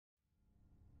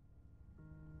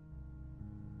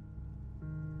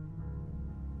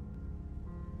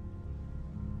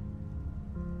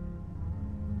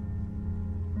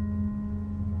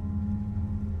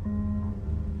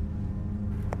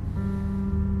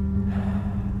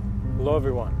Hello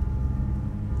everyone.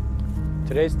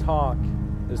 Today's talk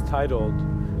is titled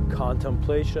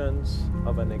Contemplations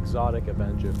of an Exotic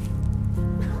Avenger.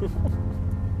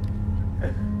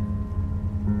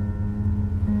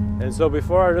 And so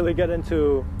before I really get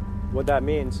into what that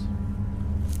means,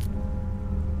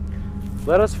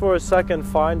 let us for a second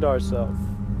find ourselves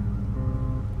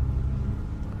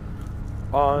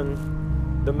on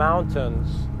the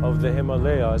mountains of the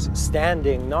Himalayas,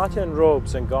 standing not in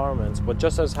robes and garments, but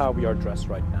just as how we are dressed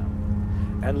right now.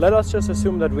 And let us just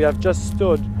assume that we have just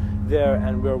stood there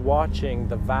and we're watching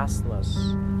the vastness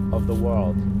of the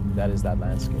world that is that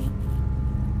landscape.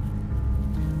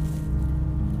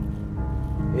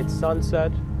 It's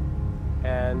sunset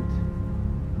and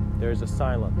there's a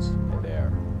silence in the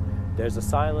air. There's a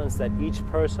silence that each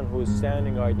person who is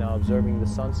standing right now observing the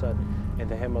sunset in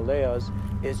the Himalayas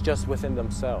is just within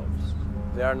themselves.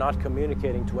 They are not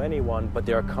communicating to anyone, but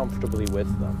they are comfortably with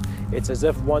them. It's as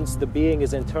if once the being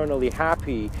is internally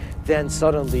happy, then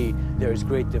suddenly there is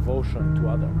great devotion to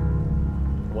other.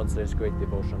 Once there's great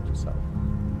devotion to self.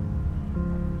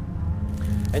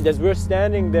 And as we're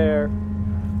standing there,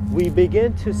 we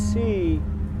begin to see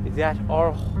that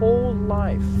our whole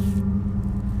life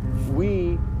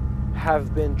we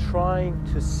have been trying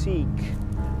to seek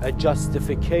a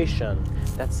justification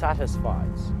that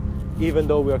satisfies, even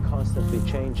though we are constantly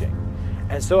changing.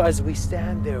 And so as we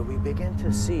stand there, we begin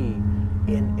to see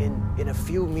in a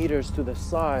few meters to the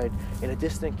side, in a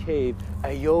distant cave,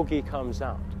 a yogi comes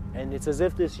out. And it's as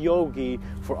if this yogi,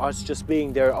 for us just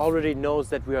being there, already knows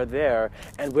that we are there,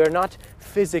 and we're not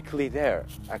physically there,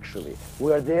 actually.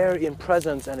 We are there in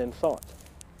presence and in thought.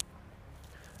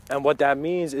 And what that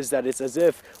means is that it's as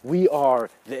if we are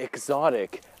the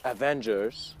exotic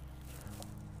Avengers,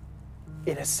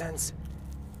 in a sense,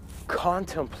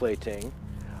 contemplating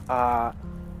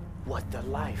what the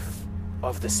life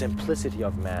of the simplicity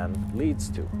of man leads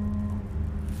to.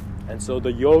 And so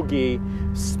the yogi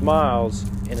smiles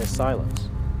in his silence.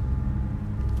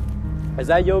 As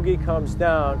that yogi comes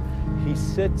down, he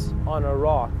sits on a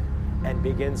rock and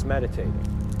begins meditating.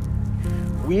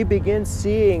 We begin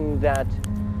seeing that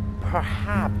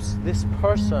perhaps this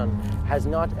person has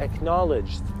not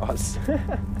acknowledged us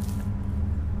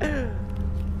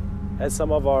as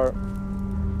some of our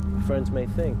friends may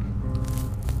think.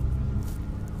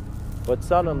 But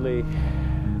suddenly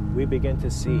we begin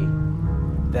to see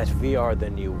that we are the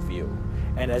new view.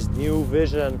 And as new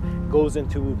vision goes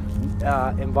into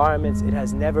environments it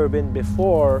has never been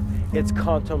before, its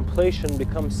contemplation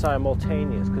becomes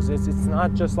simultaneous. Because it's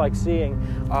not just like seeing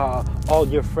all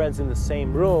your friends in the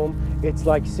same room, it's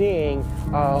like seeing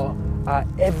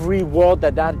every world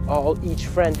that each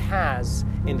friend has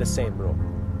in the same room.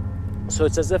 So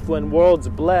it's as if when worlds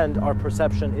blend, our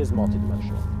perception is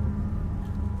multidimensional.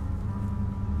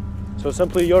 So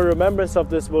simply your remembrance of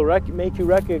this will make you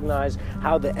recognize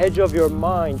how the edge of your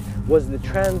mind was the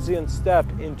transient step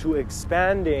into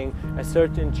expanding a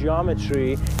certain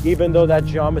geometry, even though that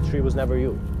geometry was never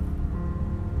you.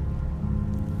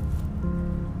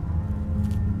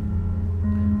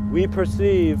 We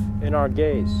perceive in our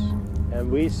gaze, and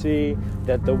we see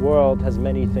that the world has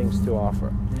many things to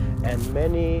offer. And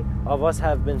many of us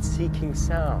have been seeking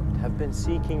sound, have been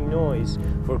seeking noise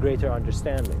for greater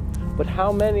understanding. But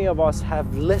how many of us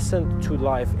have listened to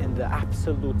life in the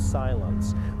absolute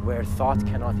silence where thought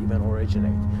cannot even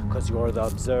originate, because you are the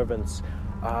observance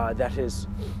that is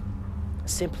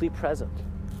simply present.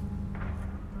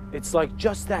 It's like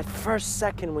just that first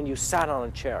second when you sat on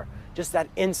a chair, just that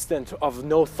instant of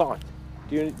no thought.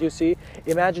 Do you see?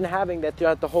 Imagine having that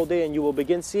throughout the whole day, and you will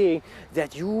begin seeing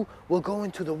that you will go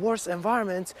into the worst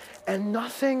environments and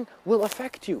nothing will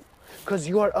affect you, because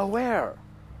you are aware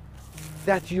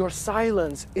that your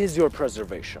silence is your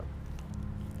preservation.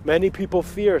 Many people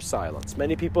fear silence.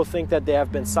 Many people think that they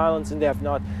have been silenced and they have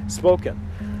not spoken.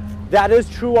 That is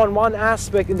true on one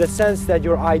aspect, in the sense that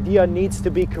your idea needs to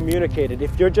be communicated.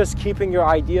 If you're just keeping your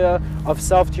idea of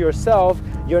self to yourself,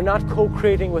 you're not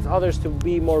co-creating with others to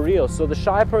be more real. So the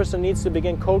shy person needs to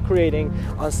begin co-creating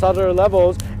on subtler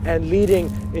levels and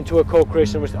leading into a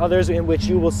co-creation with others, in which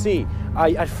you will see.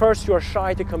 At first you are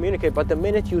shy to communicate, but the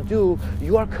minute you do,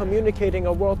 you are communicating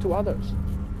a world to others.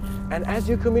 And as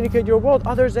you communicate your world,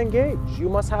 others engage. You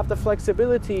must have the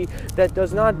flexibility that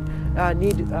does not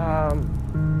need,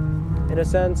 in a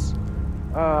sense,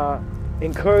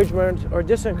 encouragement or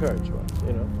disencouragement.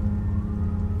 You know,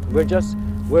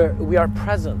 we are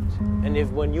present. And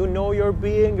when you know your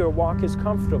being, your walk is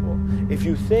comfortable. If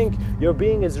you think your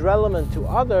being is relevant to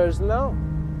others, no.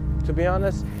 to be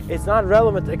honest, it's not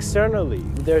relevant externally.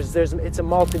 It's a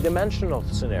multidimensional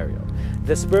scenario.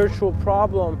 The spiritual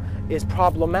problem is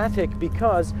problematic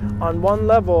because on one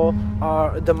level,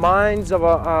 the minds of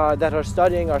that are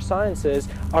studying our sciences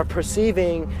are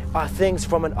perceiving things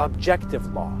from an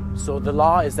objective law. So the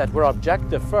law is that we're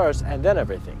objective first and then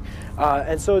everything.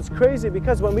 And so it's crazy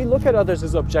because when we look at others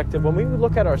as objective, when we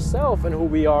look at ourselves and who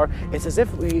we are, it's as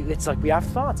if it's like we have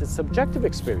thoughts. It's subjective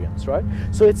experience, right?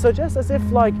 So it suggests as if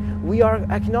like we are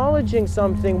acknowledging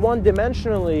something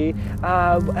one-dimensionally,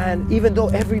 and even though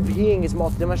every being is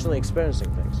multidimensionally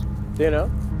experiencing things, you know?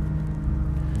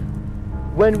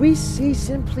 When we see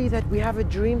simply that we have a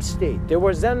dream state, there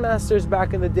were Zen masters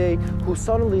back in the day who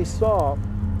suddenly saw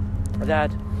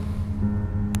that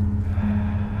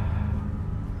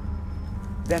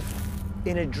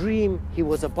in a dream he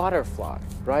was a butterfly,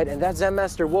 right? And that Zen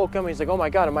master woke up and he's like, oh my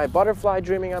God, am I a butterfly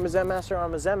dreaming I'm a Zen master?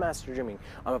 I'm a Zen master dreaming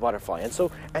I'm a butterfly. And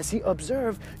so as he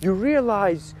observed, you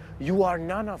realize you are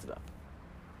none of them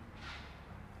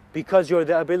because you're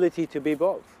the ability to be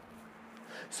both.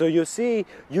 So you see,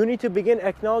 you need to begin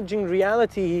acknowledging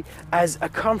reality as a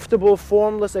comfortable,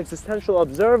 formless, existential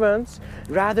observance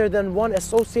rather than one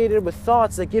associated with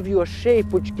thoughts that give you a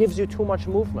shape which gives you too much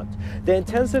movement. The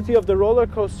intensity of the roller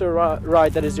coaster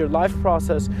ride that is your life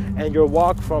process and your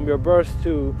walk from your birth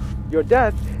to your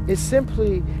death is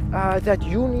simply that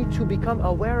you need to become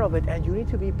aware of it and you need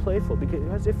to be playful,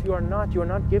 because if you're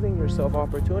not giving yourself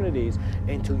opportunities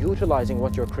into utilizing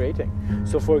what you're creating.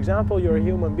 So for example, you're a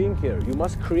human being here. You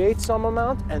must create some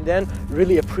amount and then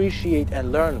really appreciate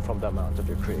and learn from the amount of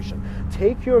your creation.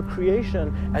 Take your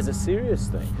creation as a serious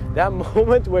thing. That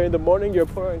moment where in the morning you're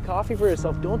pouring coffee for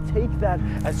yourself, don't take that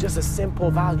as just a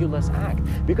simple valueless act,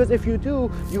 because if you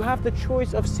do, you have the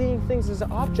choice of seeing things as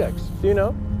objects, you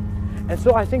know? And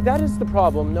so I think that is the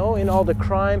problem, no, in all the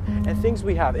crime and things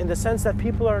we have, in the sense that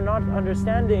people are not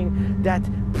understanding that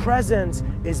presence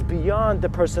is beyond the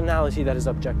personality that is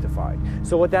objectified.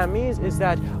 So what that means is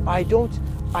that I don't,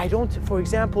 for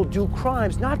example, do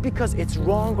crimes, not because it's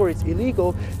wrong or it's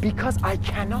illegal, because I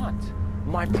cannot.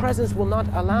 My presence will not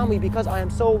allow me because I am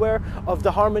so aware of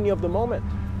the harmony of the moment.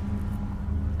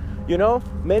 You know,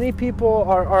 many people,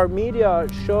 our media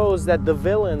shows that the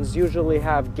villains usually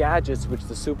have gadgets which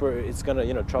it's gonna,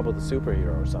 you know, trouble the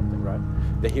superhero or something, right?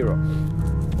 The hero.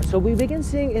 So we begin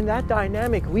seeing in that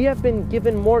dynamic, we have been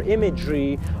given more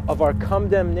imagery of our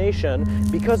condemnation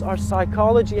because our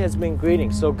psychology has been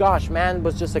greeting. So gosh, man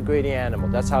was just a greedy animal.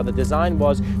 That's how the design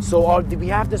was. So we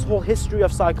have this whole history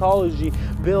of psychology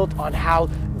built on how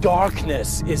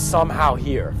darkness is somehow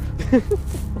here.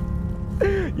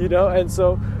 You know, and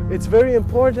so it's very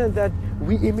important that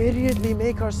we immediately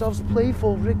make ourselves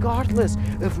playful regardless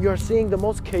if we are seeing the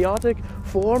most chaotic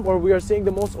form or we are seeing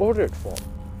the most ordered form.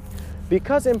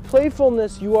 Because in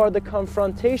playfulness, you are the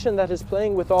confrontation that is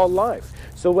playing with all life.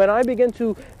 So when I begin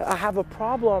to have a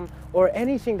problem or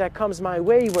anything that comes my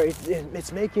way where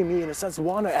it's making me, in a sense,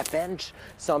 want to avenge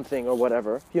something or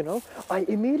whatever, you know, I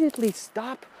immediately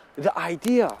stop the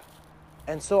idea.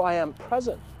 And so I am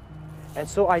present. And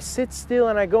so I sit still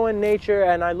and I go in nature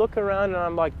and I look around and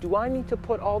I'm like, do I need to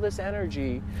put all this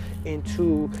energy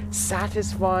into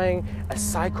satisfying a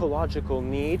psychological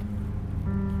need?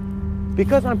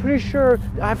 Because I'm pretty sure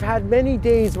I've had many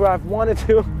days where I've wanted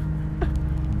to,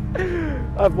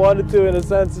 in a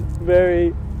sense,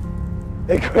 very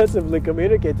aggressively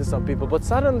communicate to some people. But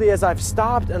suddenly, as I've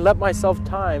stopped and let myself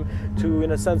time to,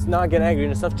 in a sense, not get angry,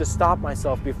 in a sense, just stop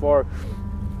myself before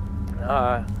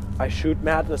I shoot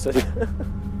madness at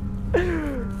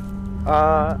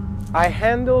I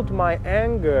handled my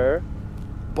anger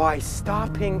by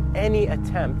stopping any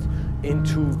attempt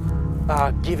into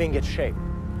giving it shape.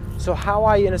 So how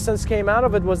I, in a sense, came out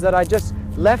of it was that I just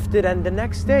left it, and the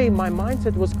next day my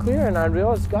mindset was clear and I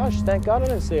realized, gosh, thank God I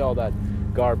didn't say all that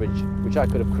garbage which I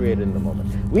could have created in the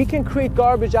moment. We can create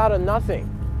garbage out of nothing.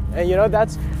 And you know,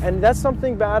 that's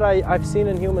something bad I've seen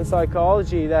in human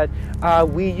psychology, that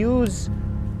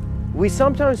we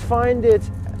sometimes find it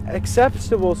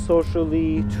acceptable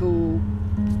socially to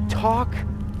talk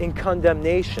in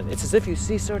condemnation. It's as if you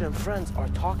see certain friends are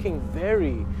talking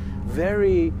very,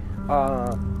 very,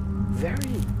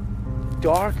 very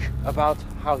dark about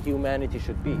how humanity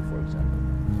should be, for example.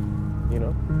 You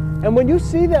know? And when you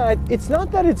see that, it's not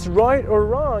that it's right or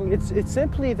wrong, it's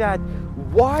simply that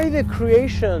why the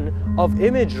creation of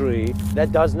imagery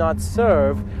that does not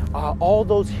serve all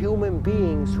those human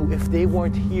beings who, if they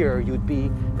weren't here, you'd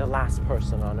be the last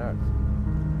person on earth.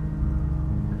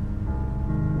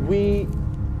 We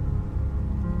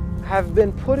have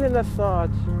been put in a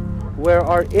thought where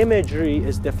our imagery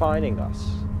is defining us.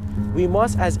 We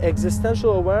must, as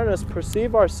existential awareness,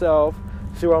 perceive ourselves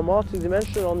through our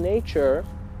multidimensional nature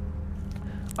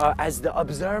as the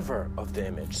observer of the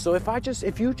image. So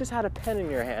if you just had a pen in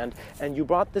your hand and you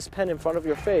brought this pen in front of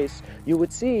your face, you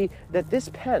would see that this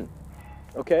pen,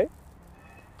 okay,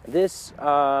 this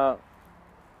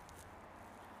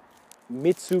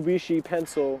Mitsubishi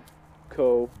Pencil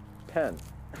Co. pen,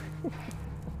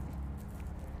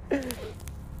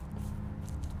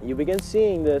 you begin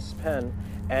seeing this pen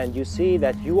and you see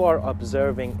that you are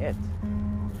observing it.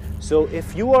 So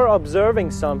if you are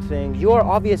observing something, you are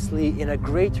obviously in a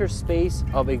greater space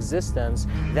of existence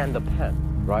than the pen,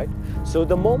 right? So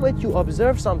the moment you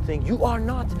observe something, you are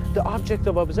not the object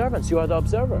of observance, you are the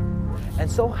observer.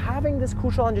 And so having this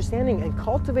crucial understanding and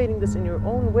cultivating this in your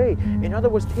own way, in other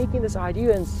words, taking this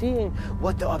idea and seeing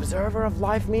what the observer of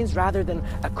life means rather than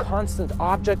a constant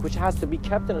object which has to be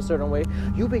kept in a certain way,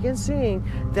 you begin seeing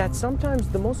that sometimes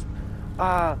the most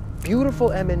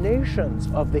beautiful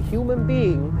emanations of the human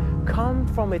being come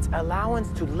from its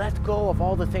allowance to let go of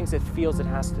all the things it feels it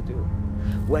has to do.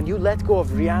 When you let go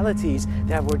of realities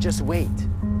that were just weight,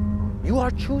 you are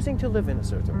choosing to live in a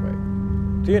certain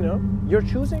way. Do you know? You're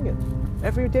choosing it.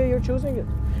 Every day you're choosing it.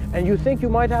 And you think you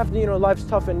might have, life's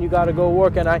tough and you gotta go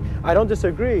work, and I don't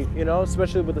disagree,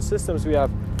 especially with the systems we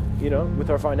have, with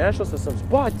our financial systems.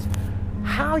 But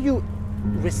how you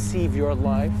receive your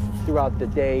life throughout the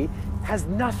day has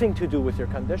nothing to do with your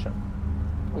condition.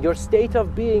 Your state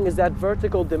of being is that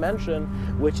vertical dimension,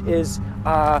 which is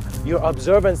your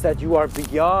observance that you are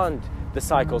beyond the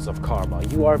cycles of karma.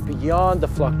 You are beyond the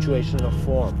fluctuation of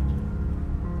form.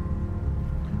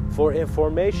 For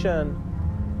information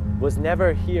was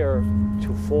never here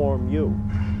to form you.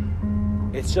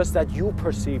 It's just that you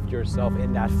perceived yourself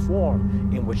in that form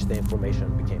in which the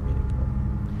information became meaningful.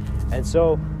 And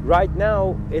so right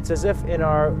now, it's as if in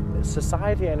our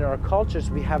society and in our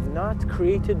cultures, we have not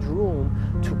created room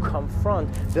to confront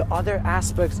the other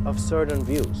aspects of certain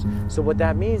views. So what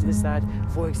that means is that,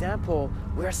 for example,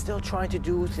 we're still trying to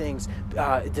do things,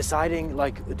 deciding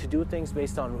to do things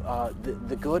based on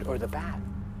the good or the bad.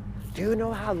 Do you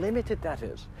know how limited that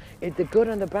is? The good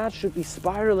and the bad should be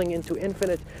spiraling into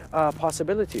infinite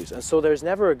possibilities. And so there's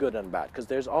never a good and bad, because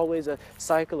there's always a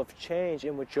cycle of change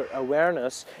in which your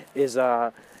awareness is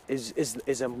a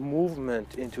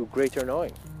movement into greater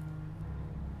knowing.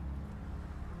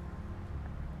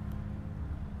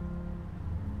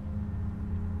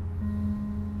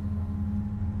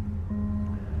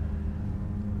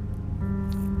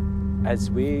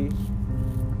 As we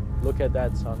look at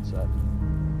that sunset,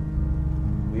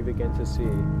 we begin to see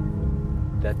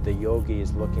that the yogi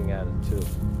is looking at it too,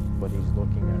 but he's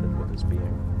looking at it with his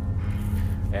being.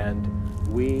 And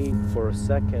we, for a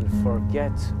second,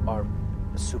 forget our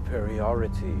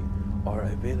superiority, our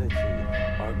ability,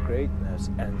 our greatness,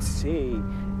 and see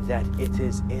that it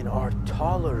is in our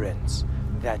tolerance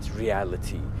that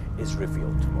reality is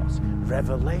revealed to us.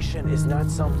 Revelation is not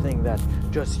something that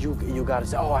just you gotta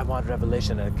say, oh, I want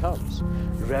revelation, and it comes.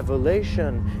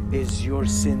 Revelation is your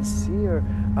sincere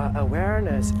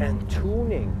awareness and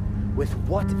tuning with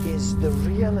what is the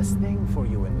realest thing for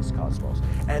you in this cosmos.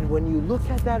 And when you look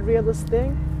at that realest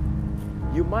thing,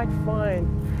 you might find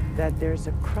that there's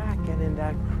a crack, and in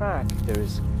that crack there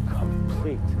is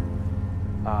complete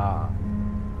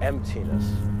emptiness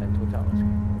and totality.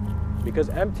 Because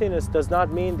emptiness does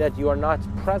not mean that you are not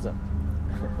present.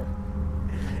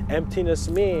 Emptiness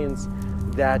means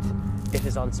that it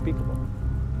is unspeakable.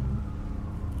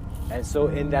 And so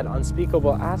in that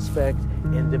unspeakable aspect,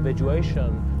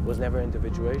 individuation was never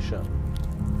individuation,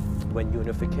 when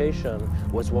unification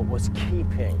was what was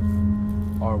keeping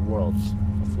our worlds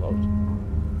afloat.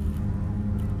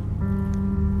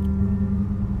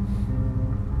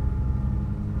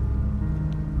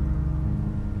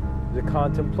 The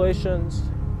contemplations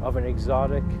of an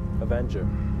exotic Avenger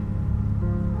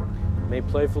may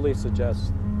playfully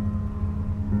suggest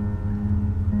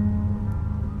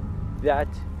that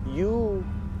you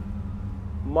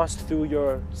must, through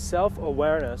your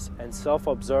self-awareness and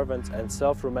self-observance and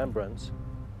self-remembrance,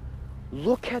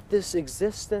 look at this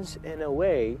existence in a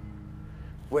way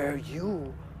where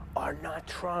you are not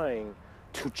trying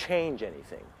to change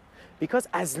anything. Because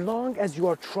as long as you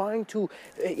are trying to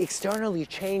externally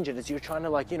change it, as you're trying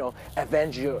to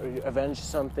avenge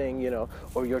something,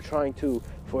 or you're trying to,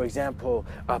 for example,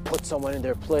 put someone in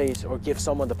their place or give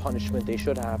someone the punishment they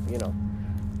should have,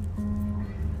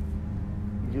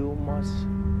 you must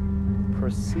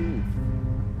perceive,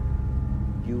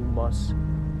 you must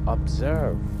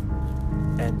observe,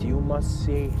 and you must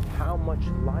see how much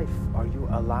life are you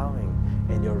allowing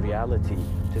in your reality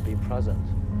to be present.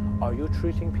 Are you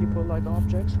treating people like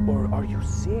objects, or are you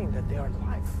seeing that they are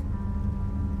life?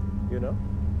 You know?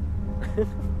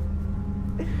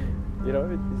 You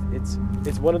know,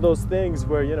 it's one of those things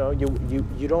where, you know, you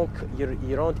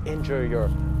don't injure your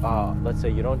let's say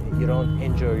you don't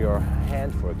injure your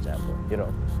hand, for example. You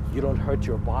know, you don't hurt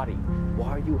your body.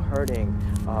 Why are you hurting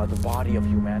the body of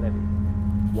humanity?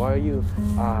 Why are you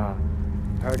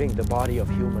hurting the body of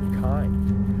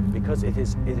humankind? Because it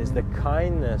is the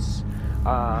kindness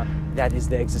that is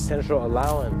the existential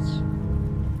allowance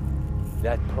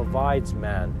that provides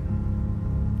man.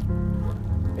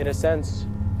 In a sense,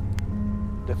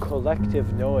 the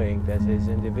collective knowing that his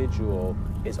individual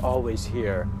is always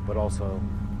here, but also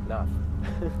not.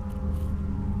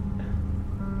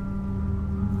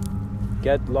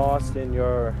 Get lost in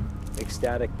your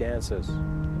ecstatic dances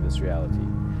in this reality.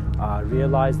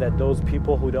 Realize that those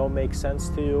people who don't make sense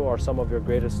to you are some of your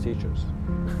greatest teachers.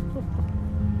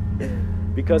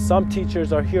 Because some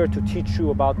teachers are here to teach you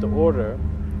about the order,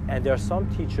 and there are some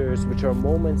teachers which are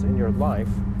moments in your life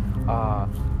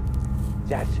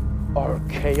that are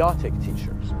chaotic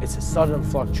teachers. It's a sudden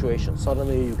fluctuation.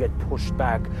 Suddenly you get pushed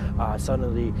back,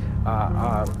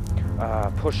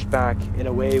 pushed back in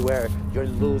a way where you're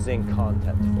losing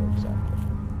content, for example.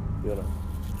 You know,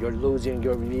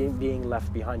 you're being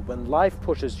left behind. When life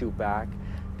pushes you back,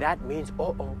 that means,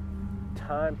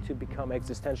 time to become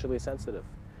existentially sensitive.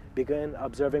 Begin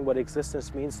observing what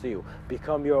existence means to you.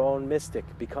 Become your own mystic.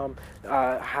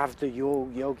 Have the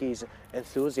yogi's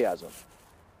enthusiasm.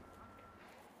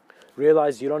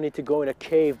 Realize you don't need to go in a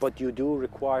cave, but you do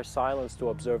require silence to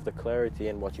observe the clarity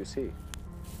in what you see.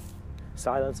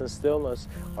 Silence and stillness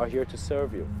are here to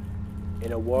serve you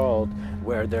in a world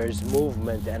where there is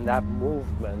movement, and that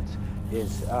movement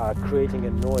is creating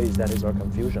a noise that is our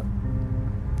confusion.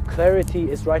 Clarity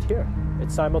is right here.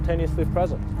 It's simultaneously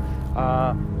present.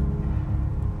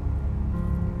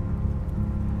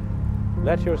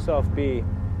 Let yourself be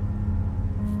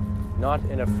not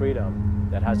in a freedom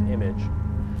that has image,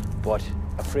 but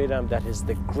a freedom that is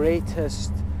the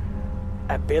greatest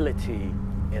ability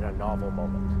in a novel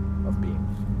moment of being.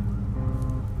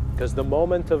 Because the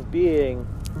moment of being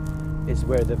is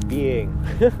where the being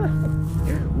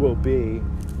will be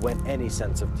when any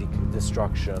sense of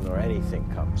destruction or anything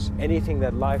comes. Anything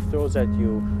that life throws at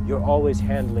you, you're always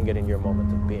handling it in your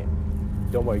moment of being.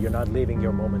 Don't worry, you're not leaving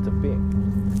your moment of being.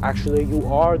 Actually, you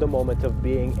are the moment of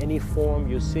being. Any form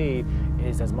you see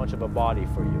is as much of a body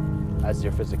for you as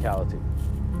your physicality.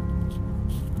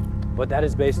 But that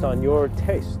is based on your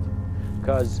taste,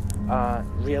 because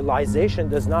realization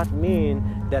does not mean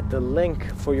that the link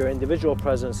for your individual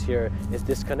presence here is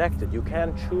disconnected. You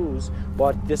can choose,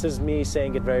 but this is me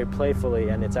saying it very playfully,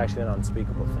 and it's actually an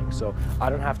unspeakable thing. So I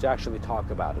don't have to actually talk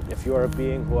about it. If you're a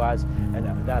being who has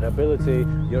that ability,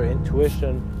 your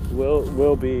intuition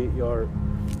will be your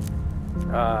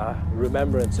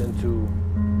remembrance into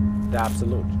the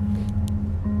absolute.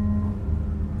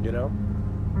 You know?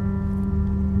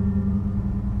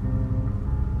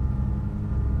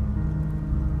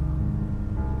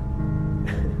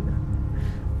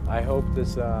 I hope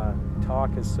this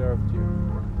talk has served you.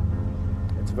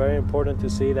 It's very important to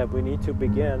see that we need to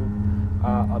begin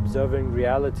observing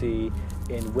reality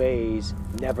in ways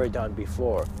never done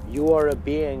before. You are a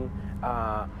being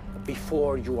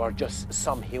before you are just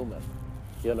some human,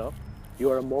 you know? You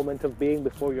are a moment of being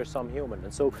before you're some human.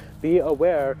 And so be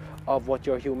aware of what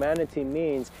your humanity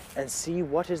means and see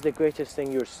what is the greatest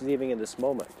thing you're receiving in this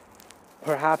moment.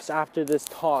 Perhaps after this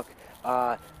talk,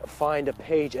 find a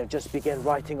page and just begin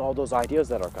writing all those ideas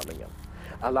that are coming in.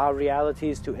 Allow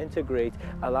realities to integrate.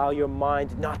 Allow your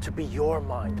mind not to be your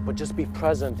mind, but just be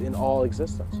present in all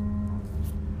existence.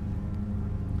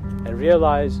 And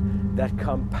realize that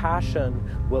compassion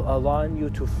will align you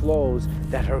to flows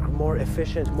that are more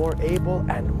efficient, more able,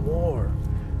 and more,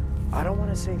 I don't want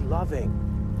to say loving,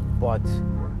 but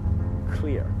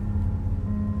clear.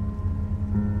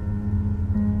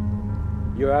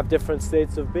 You have different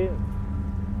states of being.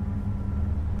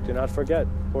 Do not forget,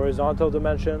 horizontal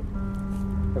dimension,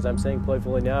 as I'm saying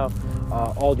playfully now,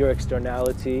 all your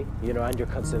externality, you know, and your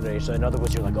consideration. So in other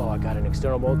words, you're like, oh, I got an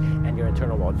external mode and your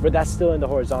internal mode. But that's still in the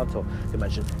horizontal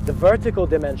dimension. The vertical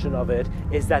dimension of it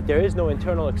is that there is no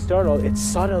internal, external. It's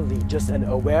suddenly just an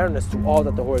awareness to all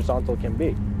that the horizontal can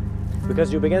be.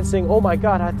 Because you begin saying, oh my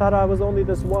God, I thought I was only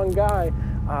this one guy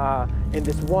in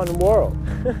this one world.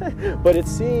 But it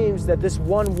seems that this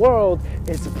one world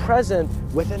is present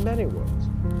within many worlds.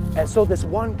 And so this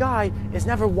one guy is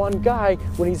never one guy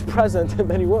when he's present in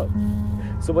many worlds.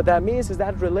 So what that means is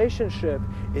that relationship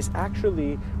is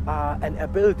actually an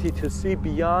ability to see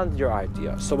beyond your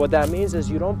idea. So what that means is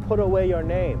you don't put away your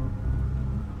name,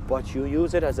 but you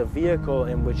use it as a vehicle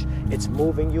in which it's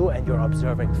moving you and you're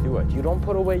observing through it. You don't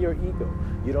put away your ego.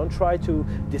 You don't try to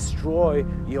destroy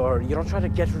you don't try to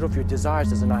get rid of your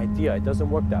desires as an idea. It doesn't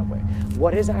work that way.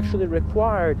 What is actually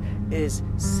required is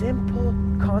simple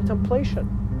contemplation.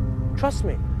 Trust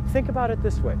me, think about it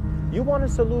this way. You want a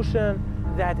solution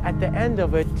that at the end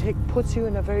of it puts you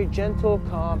in a very gentle,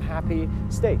 calm, happy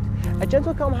state. A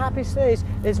gentle, calm, happy state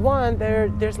is one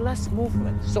there's less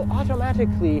movement. So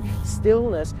automatically,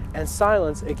 stillness and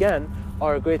silence, again,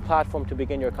 are a great platform to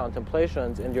begin your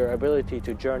contemplations and your ability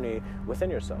to journey within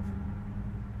yourself.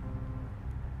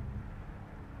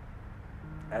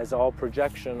 As all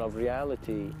projection of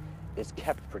reality is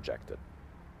kept projected.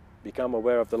 Become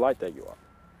aware of the light that you are.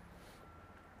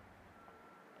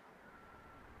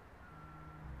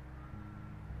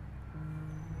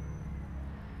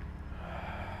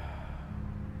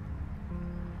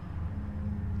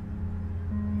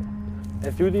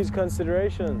 And through these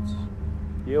considerations,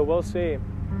 you will see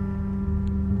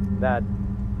that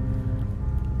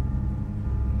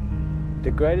the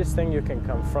greatest thing you can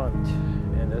confront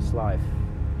in this life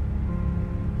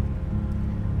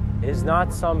is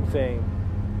not something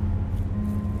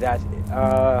that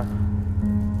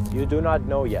you do not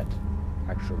know yet,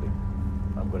 actually.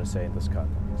 I'm going to say in this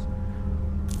context.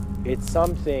 It's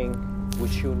something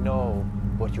which you know,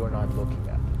 but you're not looking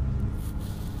at.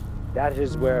 That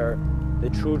is where the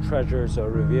true treasures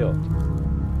are revealed.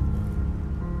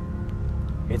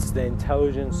 It's the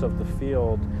intelligence of the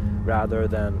field rather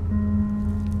than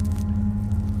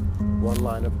one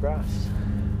line of grass.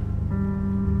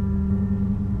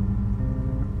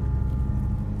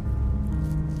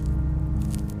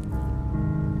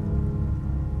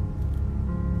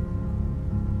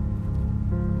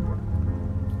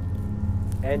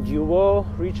 And you will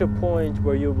reach a point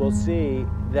where you will see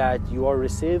that you are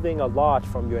receiving a lot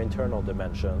from your internal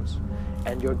dimensions,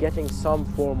 and you're getting some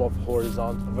form of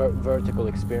horizontal, vertical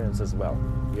experience as well.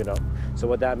 You know. So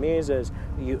what that means is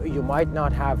you might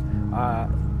not have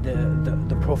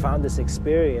the profoundest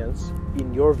experience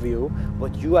in your view,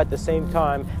 but you at the same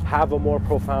time have a more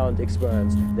profound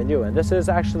experience than you. And this is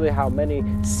actually how many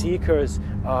seekers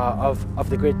of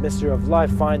the great mystery of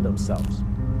life find themselves.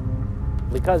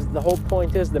 Because the whole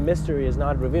point is the mystery is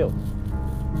not revealed.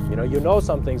 You know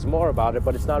some things more about it,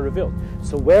 but it's not revealed.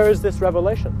 So where is this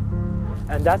revelation?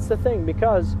 And that's the thing,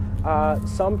 because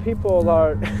some people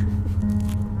are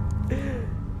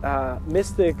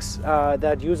mystics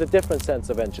that use a different sense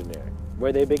of engineering,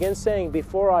 where they begin saying,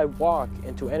 before I walk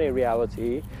into any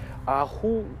reality,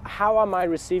 how am I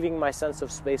receiving my sense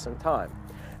of space and time?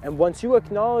 And once you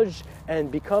acknowledge and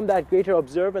become that greater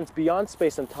observance beyond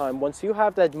space and time, once you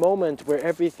have that moment where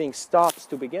everything stops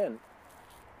to begin,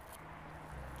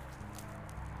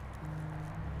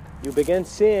 you begin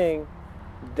seeing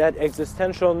that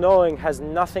existential knowing has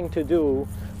nothing to do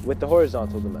with the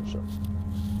horizontal dimensions.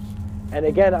 And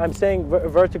again, I'm saying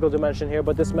vertical dimension here,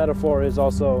 but this metaphor is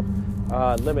also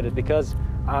limited, because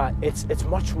it's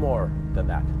much more than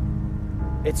that.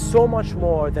 It's so much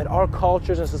more that our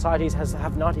cultures and societies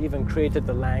have not even created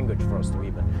the language for us to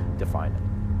even define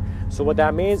it. So what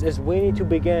that means is we need to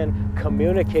begin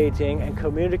communicating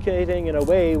in a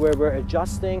way where we're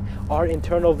adjusting our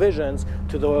internal visions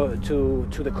to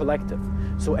the collective.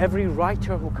 So every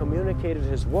writer who communicated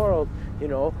his world,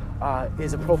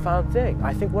 is a profound thing.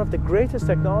 I think one of the greatest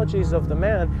technologies of the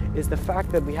man is the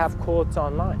fact that we have quotes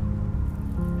online.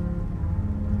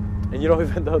 And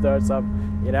even though there are some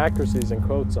inaccuracies in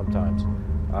quotes sometimes,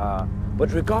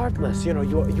 but regardless,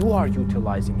 you are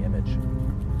utilizing image.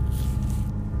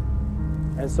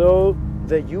 And so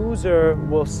the user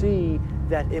will see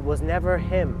that it was never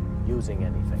him using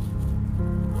anything.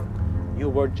 You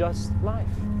were just life.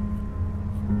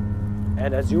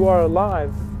 And as you are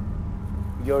alive,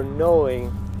 your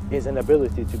knowing is an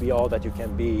ability to be all that you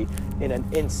can be in an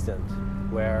instant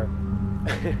where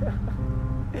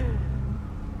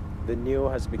the new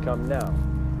has become now.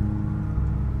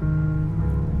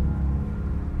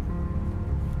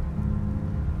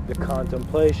 The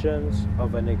contemplations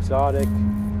of an exotic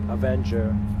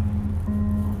Avenger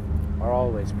are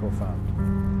always profound.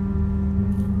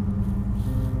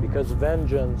 Because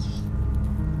vengeance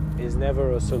is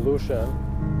never a solution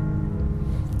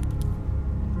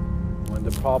when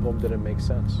the problem didn't make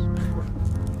sense.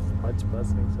 Much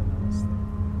blessings and namaste.